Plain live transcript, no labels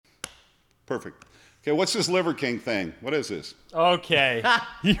Perfect. Okay, what's this Liver King thing? What is this? Okay.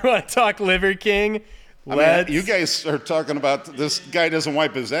 You want to talk Liver King? I mean, you guys are talking about this guy doesn't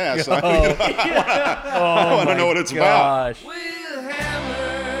wipe his ass. I want to know what it's about.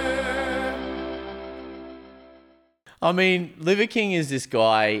 I mean, Liver King is this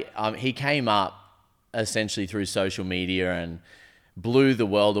guy. He came up essentially through social media and blew the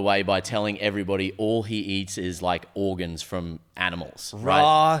world away by telling everybody all he eats is like organs from animals.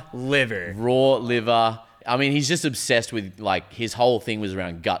 Raw liver. Raw liver. I mean, he's just obsessed with, like, his whole thing was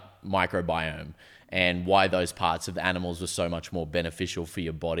around gut microbiome and why those parts of animals were so much more beneficial for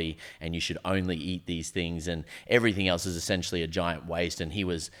your body and you should only eat these things and everything else is essentially a giant waste. And he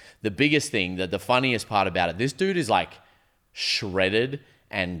was the biggest thing, the funniest part about it. This dude is like shredded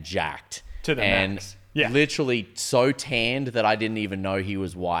and jacked. To the max. Yeah. Literally so tanned that I didn't even know he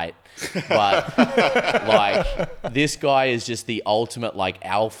was white. But like, this guy is just the ultimate like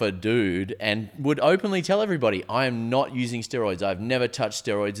alpha dude and would openly tell everybody, I am not using steroids. I've never touched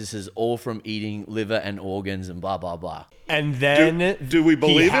steroids. This is all from eating liver and organs and blah, blah, blah. And then do we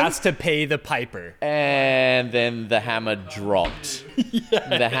believe he him? has to pay the piper. And then the hammer dropped.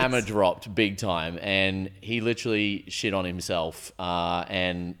 Yes. The hammer dropped big time. And he literally shit on himself.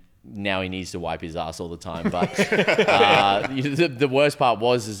 And now he needs to wipe his ass all the time. But the worst part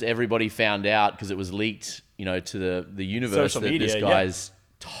was everybody found out because it was leaked, to the universe Social that media, this guy's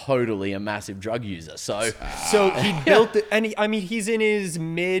totally a massive drug user. So he built it, and he's in his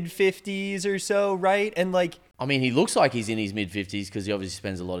mid 50s or so, right? And like, I mean, he looks like he's in his mid-50s because he obviously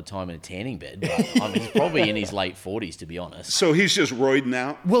spends a lot of time in a tanning bed. But, I mean, he's probably in his late 40s, to be honest. So he's just roiding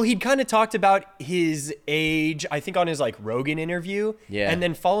out? Well, he'd kind of talked about his age, I think, on his, like, Rogan interview. Yeah. And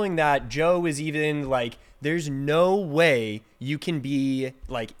then following that, Joe was even like, there's no way you can be,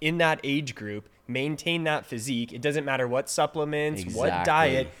 like, in that age group, maintain that physique. It doesn't matter what supplements, what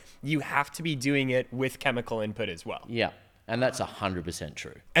diet. You have to be doing it with chemical input as well. Yeah. And that's 100%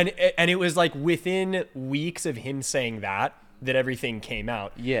 true. And it was like within weeks of him saying that everything came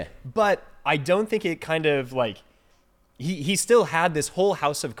out. Yeah. But I don't think it kind of like, he still had this whole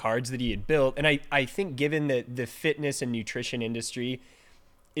house of cards that he had built. And I think given that the fitness and nutrition industry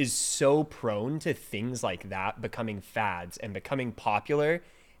is so prone to things like that becoming fads and becoming popular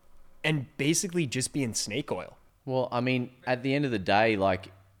and basically just being snake oil. Well, I mean, at the end of the day,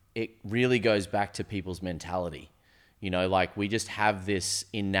 like, it really goes back to people's mentality. Like, we just have this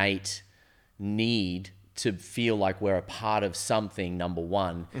innate need to feel like we're a part of something, number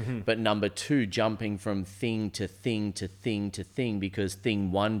one. Mm-hmm. But number two, jumping from thing to thing to thing to thing because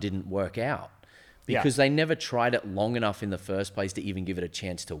thing one didn't work out. Because they never tried it long enough in the first place to even give it a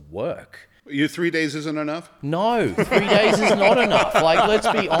chance to work. Your 3 days isn't enough? No, 3 days is not enough. Like, let's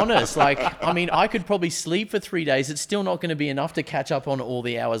be honest. Like, I mean, I could probably sleep for 3 days. It's still not going to be enough to catch up on all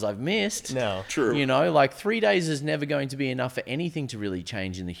the hours I've missed. No. True. Like 3 days is never going to be enough for anything to really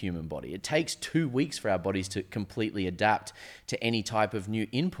change in the human body. It takes 2 weeks for our bodies to completely adapt to any type of new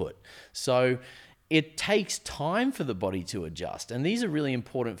input. So it takes time for the body to adjust. And these are really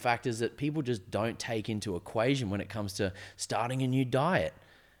important factors that people just don't take into equation when it comes to starting a new diet.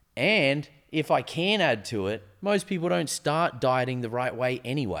 And if I can add to it, most people don't start dieting the right way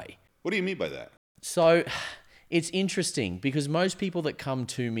anyway. What do you mean by that? So it's interesting because most people that come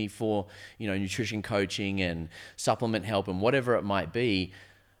to me for, nutrition coaching and supplement help and whatever it might be,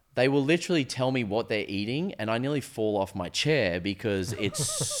 they will literally tell me what they're eating and I nearly fall off my chair because it's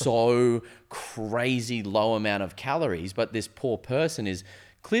so crazy low amount of calories, but this poor person is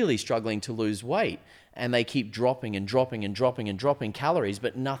clearly struggling to lose weight. And they keep dropping and dropping and dropping and dropping calories,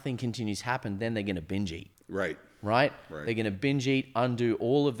 but nothing continues to happen. Then they're going to binge eat. Right. They're going to binge eat, undo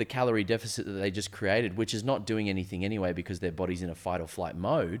all of the calorie deficit that they just created, which is not doing anything anyway because their body's in a fight or flight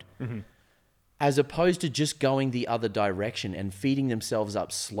mode, as opposed to just going the other direction and feeding themselves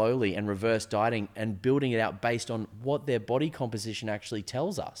up slowly and reverse dieting and building it out based on what their body composition actually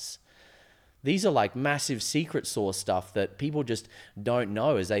tells us. These are like massive secret sauce stuff that people just don't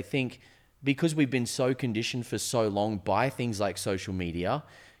know as they think, because we've been so conditioned for so long by things like social media,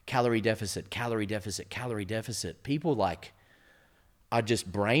 calorie deficit, people are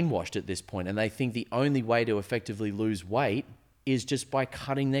just brainwashed at this point and they think the only way to effectively lose weight is just by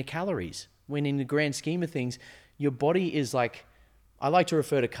cutting their calories. When in the grand scheme of things, your body is like, I like to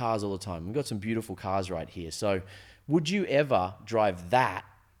refer to cars all the time. We've got some beautiful cars right here. So would you ever drive that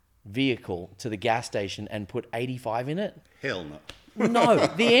vehicle to the gas station and put 85 in it? Hell no. No,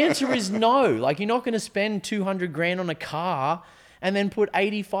 the answer is no. Like, you're not going to spend 200 grand on a car and then put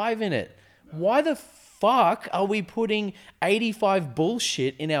 85 in it. Why the fuck are we putting 85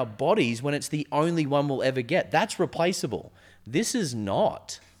 bullshit in our bodies when it's the only one we'll ever get? That's replaceable. This is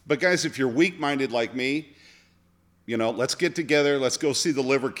not. But guys, if you're weak-minded like me, let's get together. Let's go see the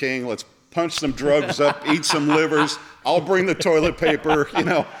Liver King. Let's punch some drugs up, eat some livers. I'll bring the toilet paper.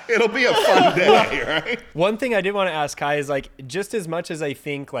 It'll be a fun day, right? One thing I did want to ask Kai is just as much as I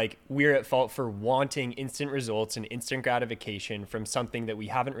think we're at fault for wanting instant results and instant gratification from something that we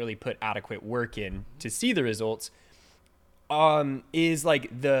haven't really put adequate work in to see the results, is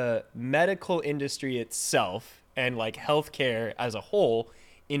the medical industry itself and healthcare as a whole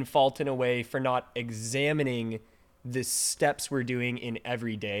in fault in a way for not examining the steps we're doing in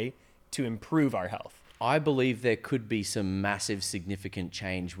every day to improve our health. I believe there could be some massive significant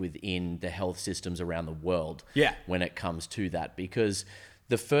change within the health systems around the world when it comes to that, because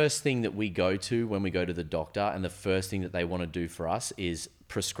the first thing that we go to when we go to the doctor and the first thing that they want to do for us is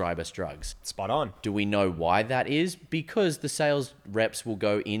prescribe us drugs. Spot on. Do we know why that is? Because the sales reps will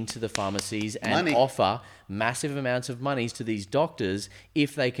go into the pharmacies and offer massive amounts of monies to these doctors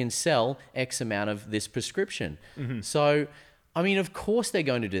if they can sell X amount of this prescription. So, of course they're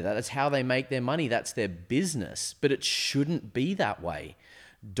going to do that. That's how they make their money. That's their business. But it shouldn't be that way.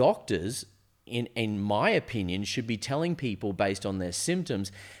 Doctors, in my opinion, should be telling people based on their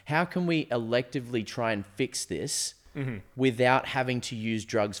symptoms, how can we electively try and fix this without having to use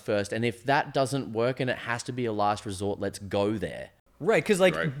drugs first? And if that doesn't work and it has to be a last resort, let's go there. Right, because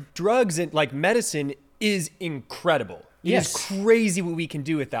drugs and medicine is incredible. Yes. It's crazy what we can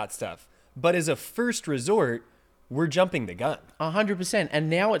do with that stuff. But as a first resort, we're jumping the gun. 100%. And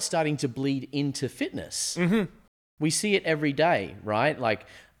now it's starting to bleed into fitness. We see it every day, right?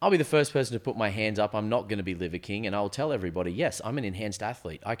 I'll be the first person to put my hands up. I'm not going to be Liver King. And I'll tell everybody, yes, I'm an enhanced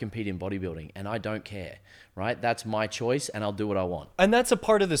athlete. I compete in bodybuilding and I don't care, right? That's my choice and I'll do what I want. And that's a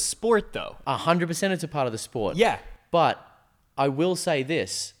part of the sport though. 100% it's a part of the sport. Yeah. But I will say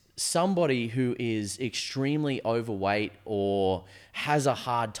this, somebody who is extremely overweight or has a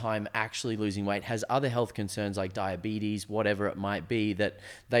hard time actually losing weight, has other health concerns like diabetes, whatever it might be, that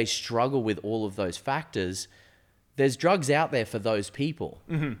they struggle with all of those factors, there's drugs out there for those people,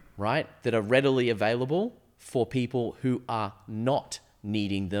 right? That are readily available for people who are not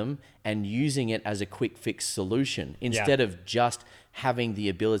needing them and using it as a quick fix solution instead of just having the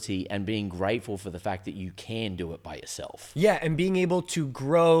ability and being grateful for the fact that you can do it by yourself. Yeah, and being able to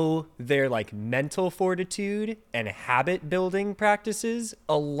grow their mental fortitude and habit building practices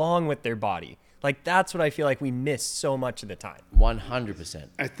along with their body. That's what I feel we miss so much of the time. 100%.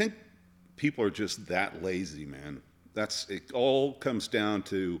 I think people are just that lazy, man. It all comes down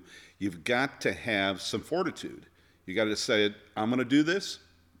to you've got to have some fortitude. You got to say, I'm going to do this,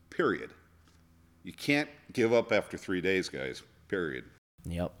 period. You can't give up after 3 days, guys, period.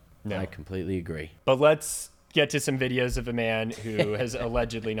 Yep, No. I completely agree. But let's get to some videos of a man who has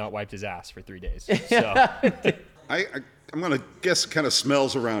allegedly not wiped his ass for 3 days. So. I'm going to guess it kind of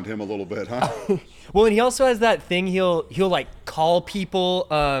smells around him a little bit, huh? Well, and he also has that thing, he'll call people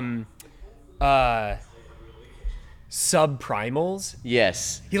subprimals.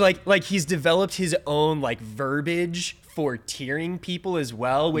 Yes. He he's developed his own verbiage for tiering people as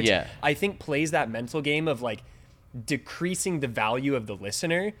well, which I think plays that mental game of decreasing the value of the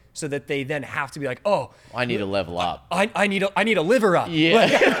listener so that they then have to be oh, I need to level up. I need a liver up. Yeah.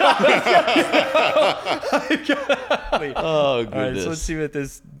 Oh, goodness. All right, so let's see what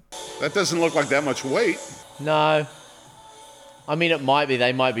this... That doesn't look like that much weight. No. It might be.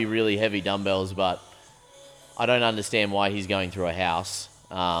 They might be really heavy dumbbells, but I don't understand why he's going through a house.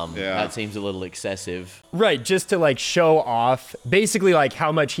 That seems a little excessive. Right, just to show off basically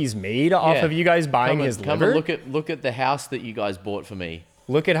how much he's made off of you guys buying his liver. Come and look at the house that you guys bought for me.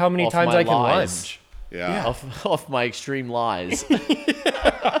 Look at how many times I can lunge. Yeah. Off my extreme lies. And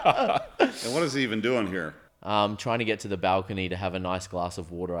what is he even doing here? Trying to get to the balcony to have a nice glass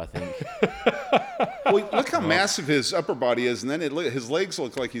of water, I think. Well, look how massive his upper body is, and then his legs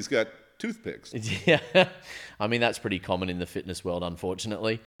look like he's got toothpicks. Yeah. That's pretty common in the fitness world,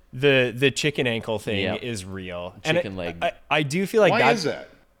 unfortunately. The chicken ankle thing is real. Chicken leg. I do feel like Why is that?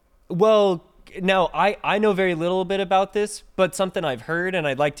 Well, now I know very little bit about this, but something I've heard and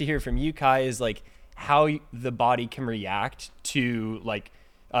I'd like to hear from you, Kai, is how the body can react to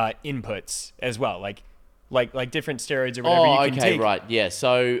inputs as well, like different steroids or whatever you can take. Right. Yeah.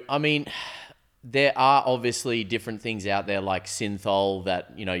 So, there are obviously different things out there like synthol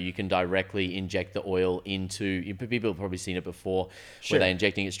that, you can directly inject the oil into. People have probably seen it before, where they're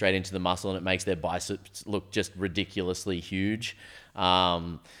injecting it straight into the muscle and it makes their biceps look just ridiculously huge.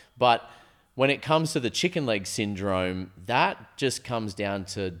 But when it comes to the chicken leg syndrome, that just comes down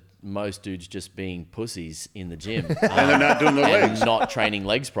to most dudes just being pussies in the gym. And they're not doing the legs. And not training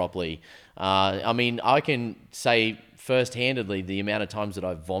legs properly. I can say first-handedly, the amount of times that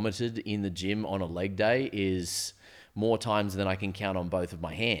I've vomited in the gym on a leg day is more times than I can count on both of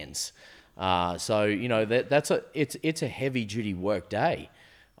my hands. So, you know, it's a heavy-duty work day.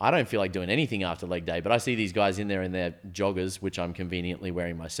 I don't feel like doing anything after leg day, but I see these guys in there in their joggers, which I'm conveniently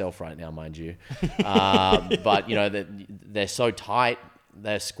wearing myself right now, mind you. But, you know, they're so tight,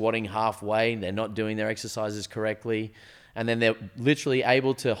 they're squatting halfway, they're not doing their exercises correctly, and then they're literally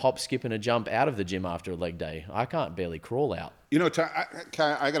able to hop, skip, and a jump out of the gym after a leg day. I can't barely crawl out. You know, Kai,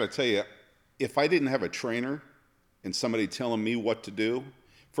 I got to tell you, if I didn't have a trainer and somebody telling me what to do,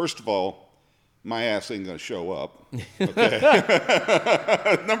 first of all, my ass ain't going to show up.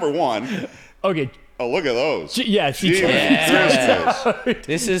 Okay. Number one. Okay. Oh, look at those. Yeah. This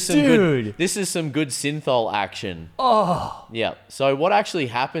is some Dude. good. This is some good synthol action. Oh. Yeah. So what actually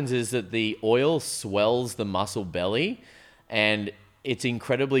happens is that the oil swells the muscle belly, and it's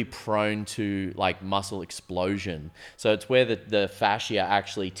incredibly prone to like muscle explosion. So it's where the fascia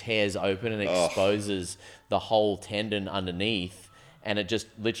actually tears open and exposes the whole tendon underneath. And it just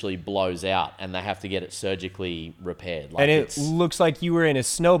literally blows out, and they have to get it surgically repaired. Like, And it looks like you were in a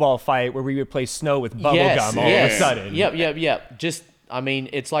snowball fight where we would play snow with bubble gum all of a sudden. Yep. Just, I mean,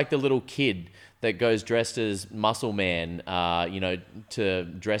 it's like the little kid that goes dressed as Muscle Man, you know, to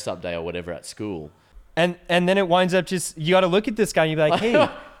dress up day or whatever at school. And then it winds up just, you got to look at this guy and you're like, hey,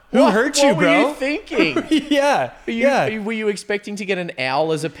 who hurt you, bro? What were you thinking? Yeah. Were you expecting to get an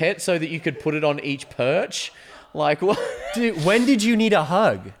owl as a pet so that you could put it on each perch? Like, what? Dude, when did you need a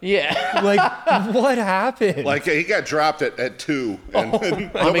hug? Yeah. Like, what happened? Like, he got dropped at 2.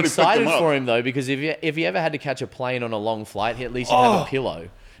 And I'm excited for him, though, because if you ever had to catch a plane on a long flight, at least you have a pillow.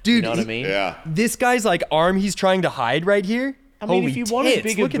 Dude, you know what I mean? Yeah. This guy's like arm he's trying to hide right here. I mean, Holy if you wanted tits,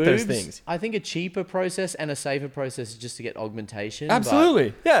 bigger look boobs, at those things. I think a cheaper process and a safer process is just to get augmentation. but,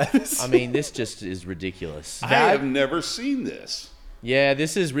 Absolutely. Yeah. I mean, this just is ridiculous. I have never seen this. Yeah,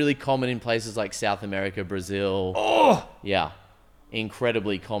 this is really common in places like South America, Brazil. Oh. Yeah,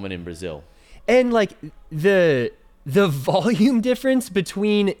 incredibly common in Brazil. And like the volume difference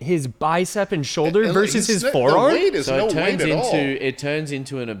between his bicep and shoulder versus his forearm. The weight is So no it weight turns at all. it turns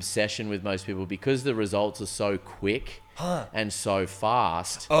into an obsession with most people because the results are so quick and so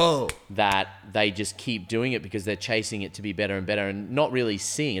fast that they just keep doing it because they're chasing it to be better and better and not really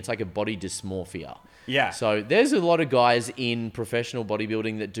seeing. It's like a body dysmorphia. Yeah. So there's a lot of guys in professional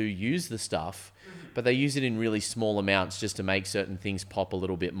bodybuilding that do use the stuff, but they use it in really small amounts just to make certain things pop a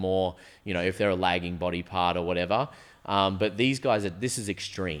little bit more, you know, if they're a lagging body part or whatever. But these guys, this is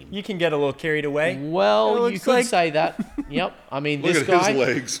extreme. You can get a little carried away. Well, It you looks could like- say that. Yep. I mean, Look this at guy, his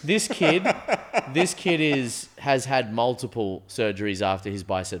legs. this kid has had multiple surgeries after his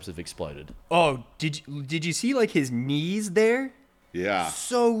biceps have exploded. Oh, did you see like his knees there? Yeah.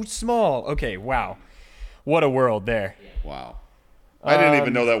 So small. Okay, wow. What a world there. Wow. I didn't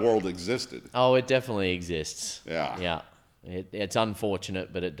even know that world existed. Oh, it definitely exists. Yeah. Yeah. It's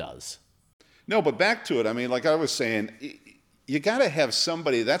unfortunate, but it does. No, but back to it. I mean, like I was saying, you got to have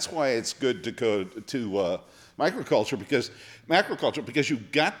somebody. That's why it's good to go to macroculture because you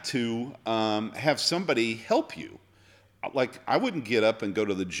got to have somebody help you. Like I wouldn't get up and go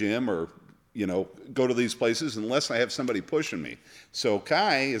to the gym or go to these places unless I have somebody pushing me. So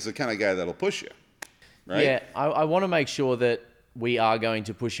Kai is the kind of guy that'll push you, right? Yeah, I want to make sure that we are going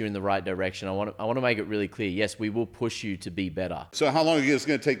to push you in the right direction. I want to make it really clear. Yes, we will push you to be better. So how long is it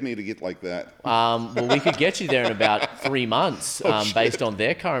going to take me to get like that? Well, we could get you there in about 3 months based on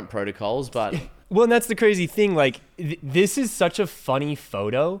their current protocols. But Well, and that's the crazy thing. Like, this is such a funny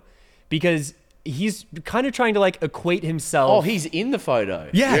photo because he's kind of trying to like equate himself. oh, he's in the photo.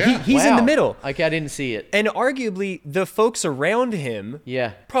 yeah, Yeah. he's in the Wow. middle. Okay, I didn't see it. And arguably, the folks around him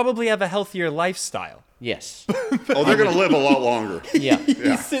Yeah. probably have a healthier lifestyle. Yes. Oh, they're going to live a lot longer. Yeah.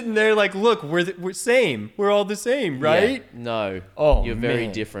 He's sitting there like, look, we're same. We're all the same, right? Yeah. No. Oh, you're very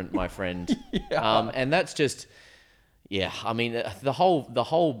man. different, my friend. And that's just, yeah. I mean, the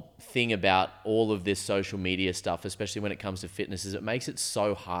whole thing about all of this social media stuff, especially when it comes to fitness, is it makes it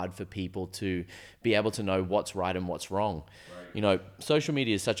so hard for people to be able to know what's right and what's wrong. Social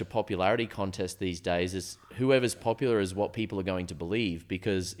media is such a popularity contest these days. Is whoever's popular is what people are going to believe,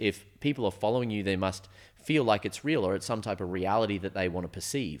 because if people are following you, they must feel like it's real or it's some type of reality that they want to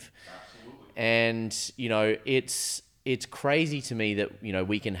perceive. Absolutely. And, it's crazy to me that,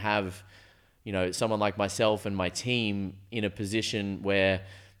 we can have, someone like myself and my team in a position where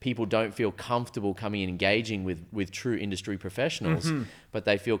people don't feel comfortable coming and engaging with true industry professionals, but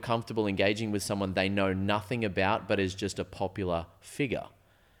they feel comfortable engaging with someone they know nothing about, but is just a popular figure.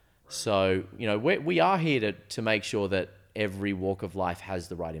 So, we are here to make sure that every walk of life has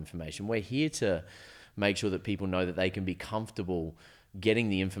the right information. We're here to make sure that people know that they can be comfortable getting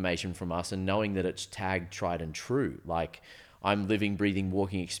the information from us and knowing that it's tagged tried and true. Like, I'm living, breathing,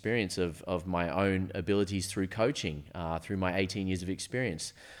 walking experience of my own abilities through coaching, through my 18 years of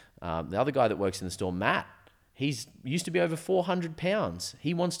experience. The other guy that works in the store, Matt, he's used to be over 400 pounds.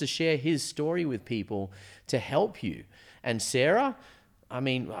 He wants to share his story with people to help you. And Sarah, I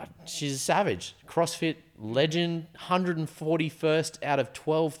mean, she's a savage. CrossFit legend, 141st out of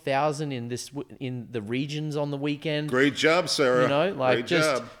 12,000 in the regions on the weekend. Great job, Sarah. You know, like, Great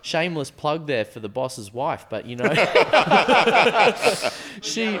just job. shameless plug there for the boss's wife, but you know,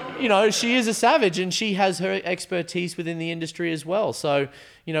 she is a savage and she has her expertise within the industry as well. So,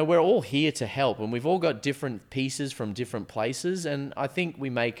 you know, we're all here to help, and we've all got different pieces from different places, and I think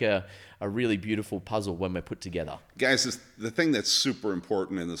we make a really beautiful puzzle when we're put together. Guys, the thing that's super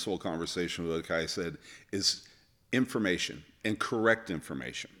important in this whole conversation with what Kai said is information, and correct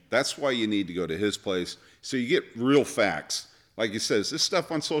information. That's why you need to go to his place, so you get real facts. Like he says, this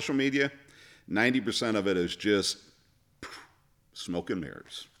stuff on social media, 90% of it is just smoke and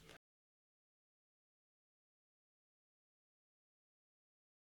mirrors.